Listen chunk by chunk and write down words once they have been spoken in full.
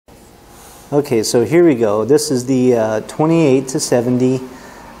Okay, so here we go. This is the 28 to 70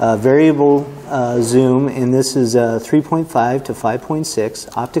 variable zoom, and this is 3.5 to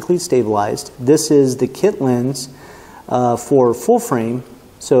 5.6 optically stabilized. This is the kit lens for full frame.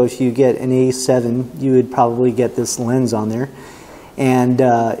 So if you get an A7, you would probably get this lens on there. And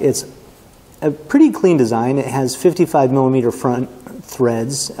it's a pretty clean design. It has 55mm front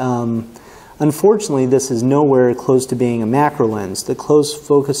threads. Unfortunately, this is nowhere close to being a macro lens. The close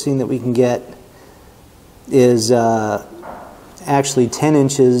focusing that we can get is actually 10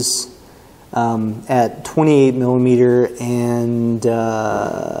 inches at 28mm and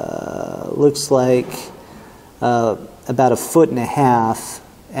looks like about 1.5 feet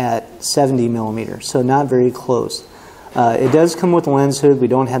at 70mm, so not very close. It does come with a lens hood. We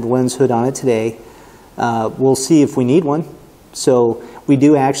don't have the lens hood on it today. We'll see if we need one. So we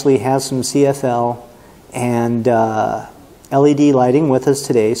do actually have some CFL and LED lighting with us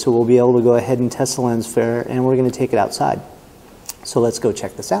today, so we'll be able to go ahead and test the lens flare, and we're going to take it outside. So let's go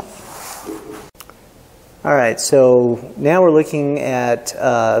check this out. Alright, so now we're looking at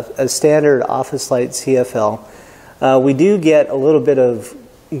a standard office light CFL. We do get a little bit of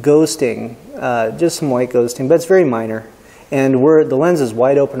ghosting, just some white ghosting, but it's very minor. And the lens is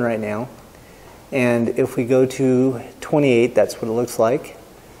wide open right now. And if we go to 28, that's what it looks like.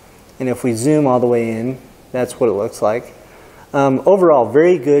 And if we zoom all the way in, that's what it looks like. Overall,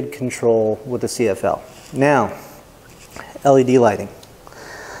 very good control with the CFL. Now, LED lighting.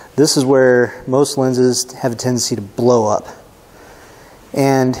 This is where most lenses have a tendency to blow up.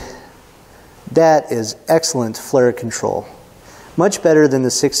 And that is excellent flare control. Much better than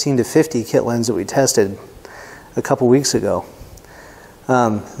the 16 to 50 kit lens that we tested a couple weeks ago.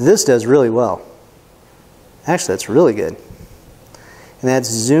 This does really well. Actually, that's really good. And that's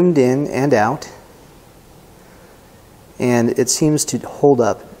zoomed in and out. And it seems to hold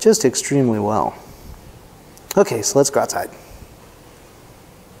up just extremely well. Okay, so let's go outside.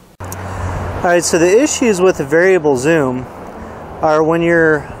 Alright, so the issues with the variable zoom are when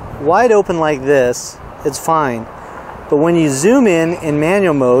you're wide open like this, it's fine. But when you zoom in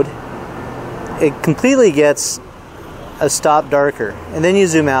manual mode, it completely gets a stop darker. And then you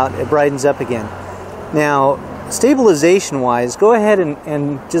zoom out, it brightens up again. Now, stabilization wise, go ahead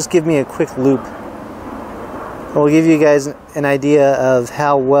and just give me a quick loop. We'll give you guys an idea of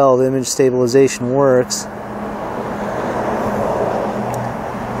how well the image stabilization works.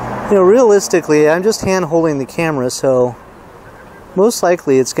 You know, realistically, I'm just hand holding the camera, so most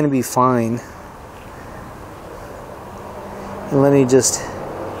likely it's going to be fine. And let me just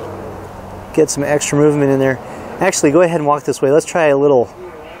get some extra movement in there. Actually, go ahead and walk this way. Let's try a little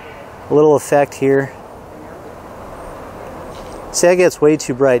effect here. See, that gets way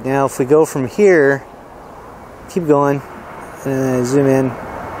too bright. Now, if we go from here, keep going, and then I zoom in,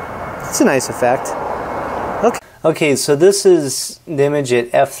 it's a nice effect. Okay, so this is the image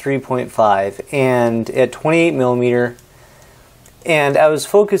at f3.5 and at 28mm, and I was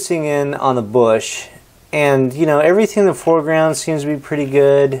focusing in on the bush, and you know, everything in the foreground seems to be pretty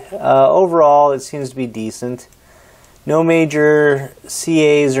good. Overall, it seems to be decent. No major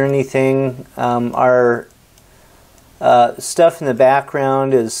CAs or anything. Our stuff in the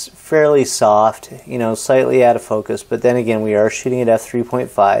background is fairly soft, you know, slightly out of focus, but then again, we are shooting at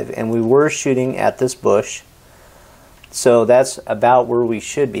f3.5, and we were shooting at this bush. So that's about where we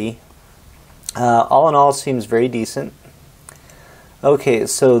should be. All in all, seems very decent. Okay,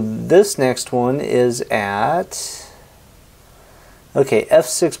 so this next one is at, okay,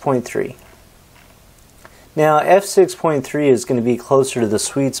 f6.3. Now, f6.3 is going to be closer to the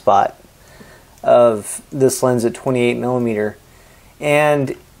sweet spot of this lens at 28mm.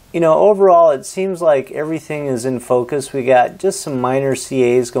 And, you know, overall, it seems like everything is in focus. We got just some minor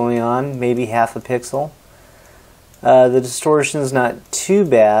CAs going on, maybe half a pixel. The distortion is not too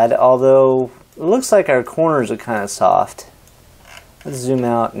bad, although it looks like our corners are kind of soft. Let's zoom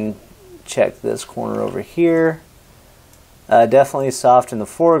out and check this corner over here. Definitely soft in the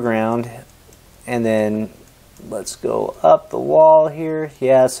foreground, and then let's go up the wall here.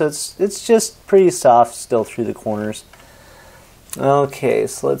 Yeah, so it's just pretty soft still through the corners. Okay,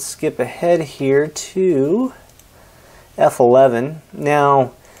 so let's skip ahead here to f11.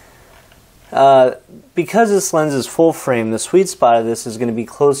 Now, because this lens is full frame, the sweet spot of this is going to be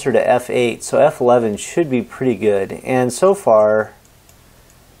closer to f8, so f11 should be pretty good. And so far,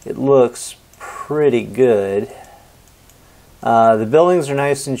 it looks pretty good. The buildings are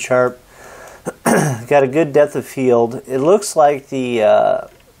nice and sharp. Got a good depth of field. It looks like the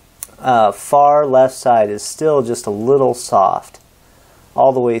far left side is still just a little soft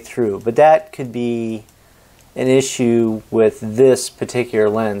all the way through, but that could be an issue with this particular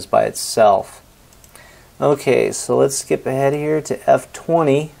lens by itself. Okay, so let's skip ahead here to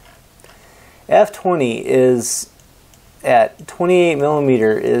f20. f20 is at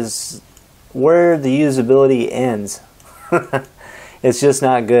 28mm is where the usability ends. It's just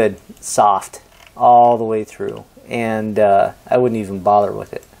not good. Soft all the way through, and I wouldn't even bother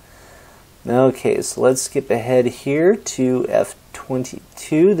with it. Okay, so let's skip ahead here to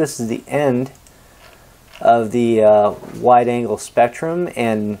f22. This is the end of the wide angle spectrum,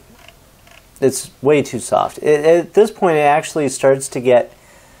 and it's way too soft. At this point it actually starts to get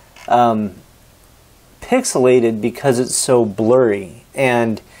pixelated because it's so blurry,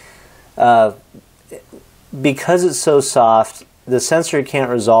 and because it's so soft, the sensor can't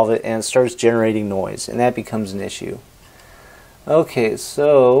resolve it and it starts generating noise, and that becomes an issue. Okay,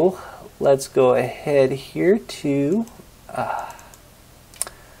 so let's go ahead here to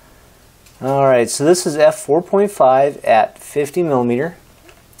alright, so this is f4.5 at 50mm,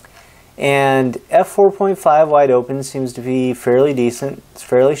 and f4.5 wide open seems to be fairly decent. It's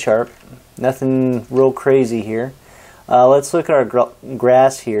fairly sharp, nothing real crazy here. Let's look at our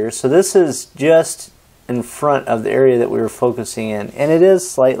grass here. So this is just in front of the area that we were focusing in, and it is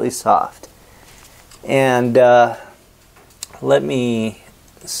slightly soft. And let me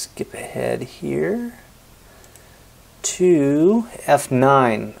skip ahead here to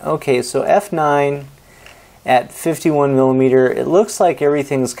f9. Okay, so f9 at 51mm, it looks like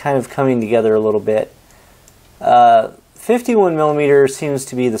everything's kind of coming together a little bit. 51mm seems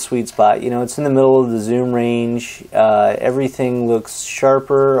to be the sweet spot. You know, it's in the middle of the zoom range. Everything looks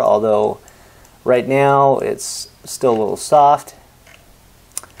sharper, although right now it's still a little soft.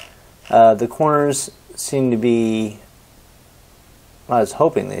 The corners seem to be, I was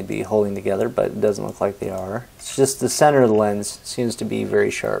hoping they'd be holding together, but it doesn't look like they are. It's just the center of the lens seems to be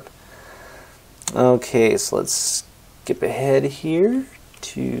very sharp. Okay, so let's skip ahead here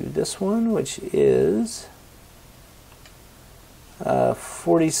to this one, which is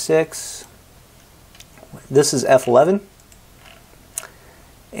 46. This is f11,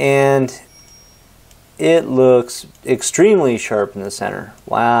 and it looks extremely sharp in the center.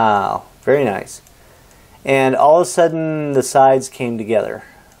 Wow, very nice. And all of a sudden the sides came together.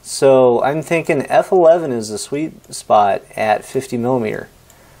 So I'm thinking f11 is the sweet spot at 50mm.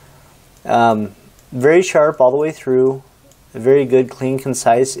 Very sharp all the way through. A very good, clean,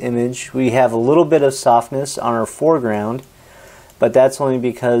 concise image. We have a little bit of softness on our foreground, but that's only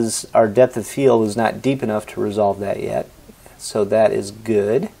because our depth of field is not deep enough to resolve that yet. So that is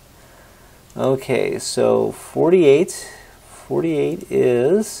good. Okay, so 48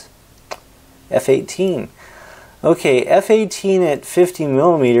 is f18. Okay, f18 at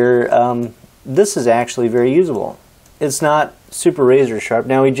 50mm, this is actually very usable. It's not super razor sharp.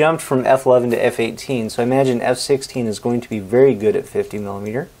 Now we jumped from f11 to f18, so I imagine f16 is going to be very good at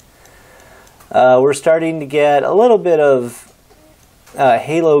 50mm. We're starting to get a little bit of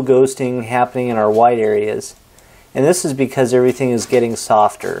halo ghosting happening in our white areas, and this is because everything is getting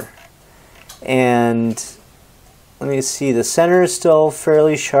softer. And let me see, the center is still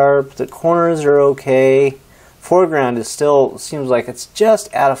fairly sharp, the corners are okay, foreground is still, seems like it's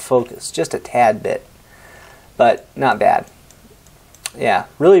just out of focus, just a tad bit, but not bad. Yeah,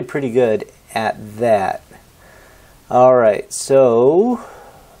 really pretty good at that. Alright, so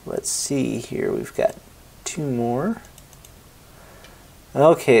let's see here, we've got two more.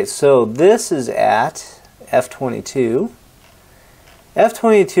 Okay, so this is at f22.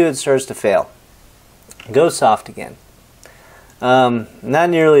 f22, it starts to fail. Go soft again. Not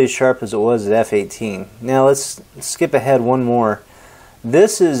nearly as sharp as it was at f18. Now let's skip ahead one more.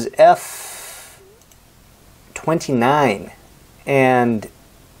 This is f29 and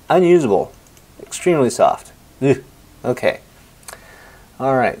unusable. Extremely soft. Ugh. Okay.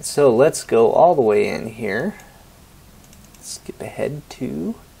 Alright, so let's go all the way in here. Skip ahead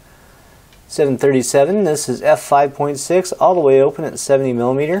to 737. This is f5.6, all the way open at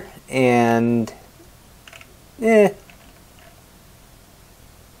 70mm, and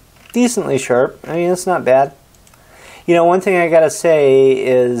decently sharp. I mean, it's not bad. You know, one thing I gotta say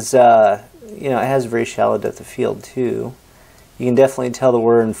is, you know, it has a very shallow depth of field too. You can definitely tell that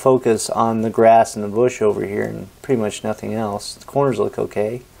we're in focus on the grass and the bush over here, and pretty much nothing else. The corners look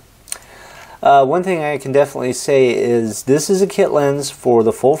okay. One thing I can definitely say is this is a kit lens for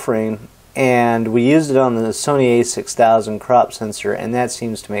the full frame, and we used it on the Sony A6000 crop sensor, and that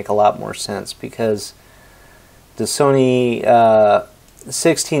seems to make a lot more sense because the Sony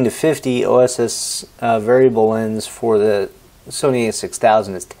 16-50 OSS variable lens for the Sony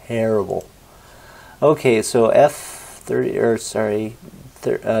A6000 is terrible. Okay, so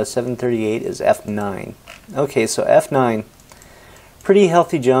 738 is f9. Okay, so f9. Pretty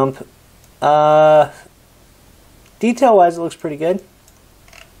healthy jump. Detail-wise, it looks pretty good.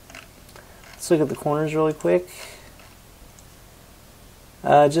 Let's look at the corners really quick.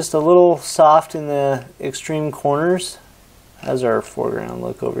 Just a little soft in the extreme corners. How's our foreground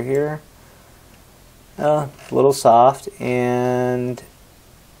look over here? A little soft, and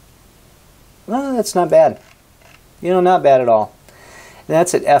well, that's not bad. You know, not bad at all. And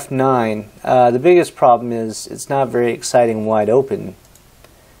that's at f9. The biggest problem is it's not very exciting wide open.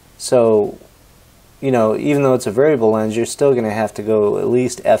 So, you know, even though it's a variable lens, you're still going to have to go at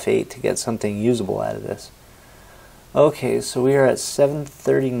least f8 to get something usable out of this. Okay, so we are at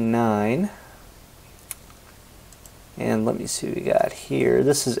 739. And let me see what we got here.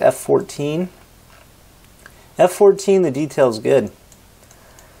 This is f14. f14, the detail's good.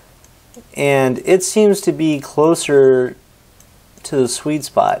 And it seems to be closer to the sweet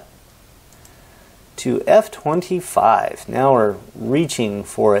spot. To f25. Now we're reaching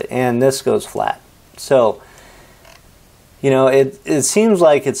for it, and this goes flat. So, you know, it seems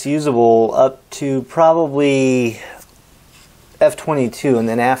like it's usable up to probably f22, and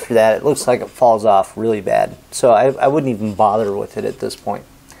then after that it looks like it falls off really bad. So I wouldn't even bother with it at this point.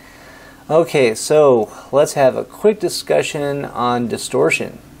 Okay, so let's have a quick discussion on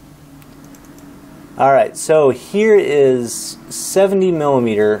distortion. Alright, so here is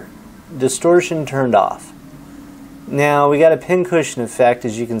 70mm distortion turned off. Now we got a pincushion effect,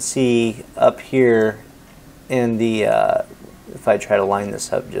 as you can see up here in the, if I try to line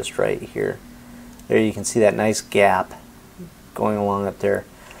this up just right here, there you can see that nice gap going along up there.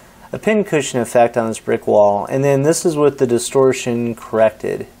 A pincushion effect on this brick wall, and then this is with the distortion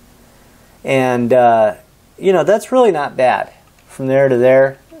corrected. And you know, that's really not bad. From there to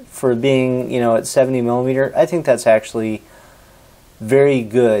there, for being, you know, at 70mm, I think that's actually very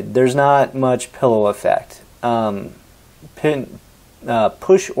good. There's not much pillow effect.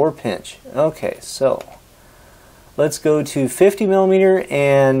 Push or pinch. Okay, so let's go to 50mm,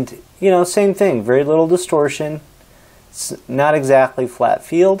 and you know, same thing, very little distortion. It's not exactly flat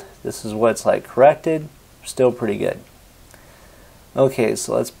field. This is what it's like corrected. Still pretty good. Okay,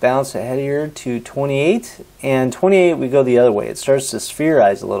 so let's bounce ahead here to 28, and 28 we go the other way. It starts to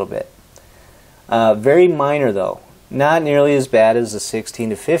spherize a little bit. Very minor though. Not nearly as bad as the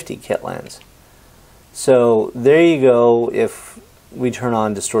 16-50 kit lens. So there you go if we turn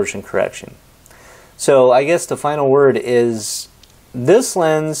on distortion correction. So I guess the final word is this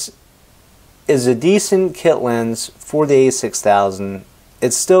lens is a decent kit lens for the A6000.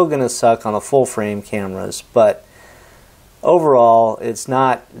 It's still going to suck on the full frame cameras, but overall it's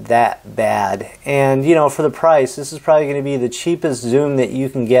not that bad. And you know, for the price, this is probably going to be the cheapest zoom that you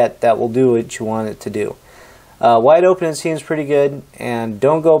can get that will do what you want it to do. Wide open it seems pretty good, and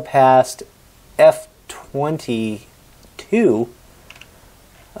don't go past f22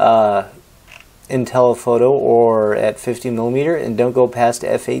 in telephoto or at 50mm, and don't go past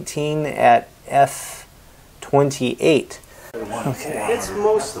f18 at f28. Okay. It's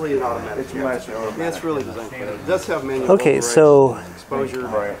mostly an automatic. It's really designed for that. It does have manual. Okay, so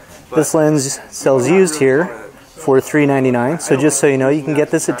exposure. this lens sells used here for $3.99. So just so you know, you can get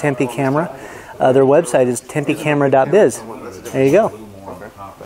this at Tempe Camera. Their website is tempecamera.biz. There you go.